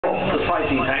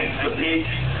fighting tanks, but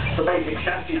the basic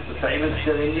chassis is the same and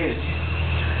still in use.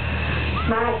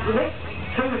 Now, the next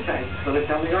two tanks that are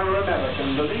coming are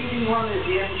American. The leading one is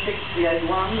the M60A1,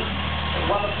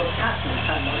 one of the pattern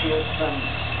family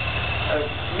of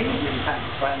medium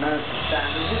tanks by American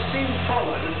standards. It's been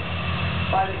followed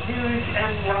by the huge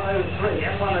M103.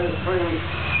 M103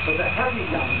 was a heavy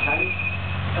gun tank,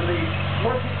 and the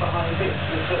logic behind this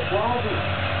was that while the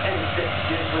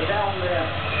M60s were down there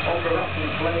on the Russian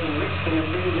plain mixing and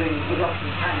mingling with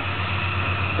Russian tanks,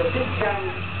 the big gun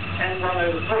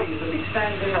M103s would be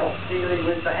standing off dealing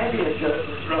with the heavier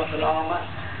Russian armour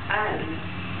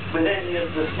and with any of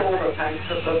the smaller tanks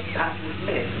that the patterns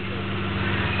missed.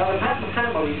 Now the pattern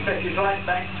family stretches right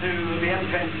back to the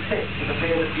M26 that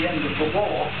appeared at the end of the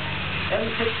war.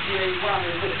 M60A1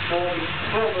 in this form is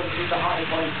probably the high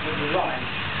point of the design.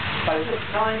 By this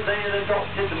time they had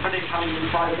adopted the British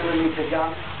 105mm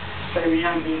gun, they were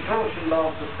using torsion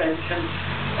bar suspension,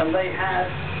 and they had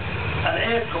an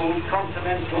air-cooled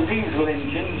Continental diesel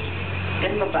engine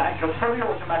in the back, a fully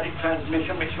automatic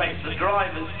transmission which makes the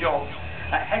driver's job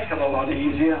a heck of a lot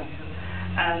easier,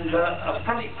 and a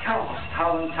fully cast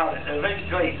hull and turret. They're very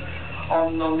great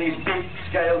on these big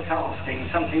scale castings,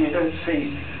 something you don't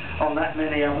see on that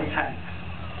many other tanks.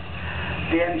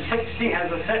 The M60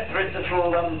 has a separate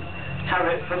little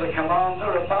turret for the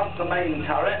commander above the main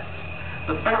turret.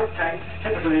 The both tanks,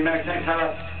 typically the American tanks, have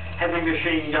a heavy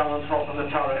machine gun on top of the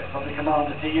turret for the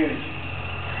commander to use.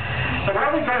 But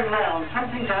while we're going round,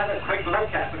 something to have a quick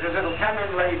look at, because it'll come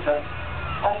in later.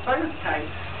 On both tanks,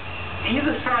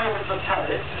 either side of the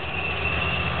turret,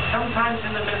 sometimes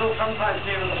in the middle, sometimes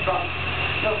near the front,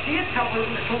 you'll see a couple of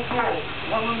little doors,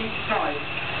 one on each side.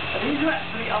 And these are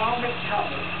actually armoured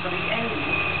covers for the ends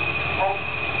of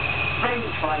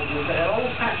rangefinders. They're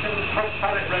old-fashioned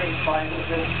turret rangefinders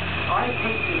with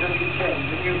eyepieces at each end,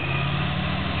 and you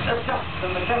adjust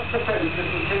the focus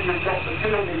until you've got the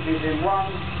two images in one,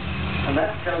 and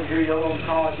that tells you you're on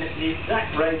target, the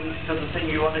exact range to the thing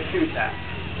you want to shoot at.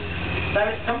 Now,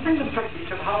 it's something the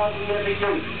British have hardly ever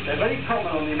used. They're very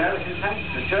common on the American tanks,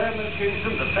 the Germans use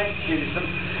them, the French use them,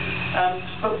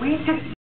 but we didn't.